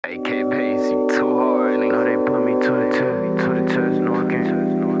AK pace, you too hard, nigga. No, they put me to the test, no I can't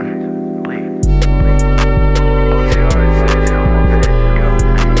bleed.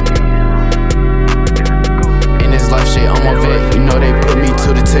 In this life shit, I'm a vet, you know they put me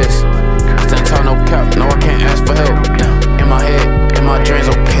to the test. Stand tall, no cap, no I can't ask for help. In my head, in my dreams,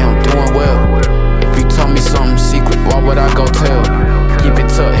 okay, I'm doing well. If you told me something secret, why would I go tell? Keep it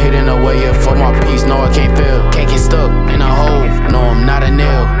tucked, hidden away, yeah, for my peace, no I can't fail. Can't get stuck in a hole, no I'm not a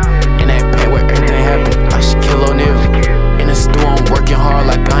nail. In that paint where everything happened, I should kill O'Neal. In the stew, I'm working hard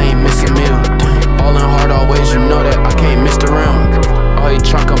like I ain't missing meal. Ballin' hard always, you know that I can't miss the rim. All he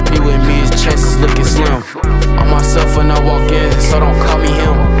try compete with me, his chest is looking slim. I'm myself when I walk in, so don't call me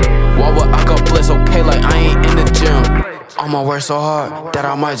him. Why would I go blitz, okay, like I ain't in the gym. I'ma work so hard that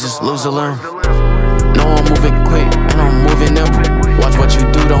I might just lose a limb. No, I'm moving quick and I'm moving nimble. Watch what you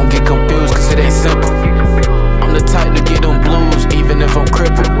do, don't get confused, cause it ain't simple. I'm the type to get them blues, even if I'm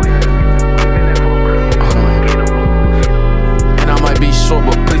crippled. And I might be short,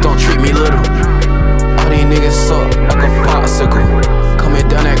 but please don't treat me little. All these niggas suck like a popsicle. Coming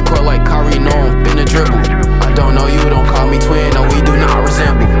down that club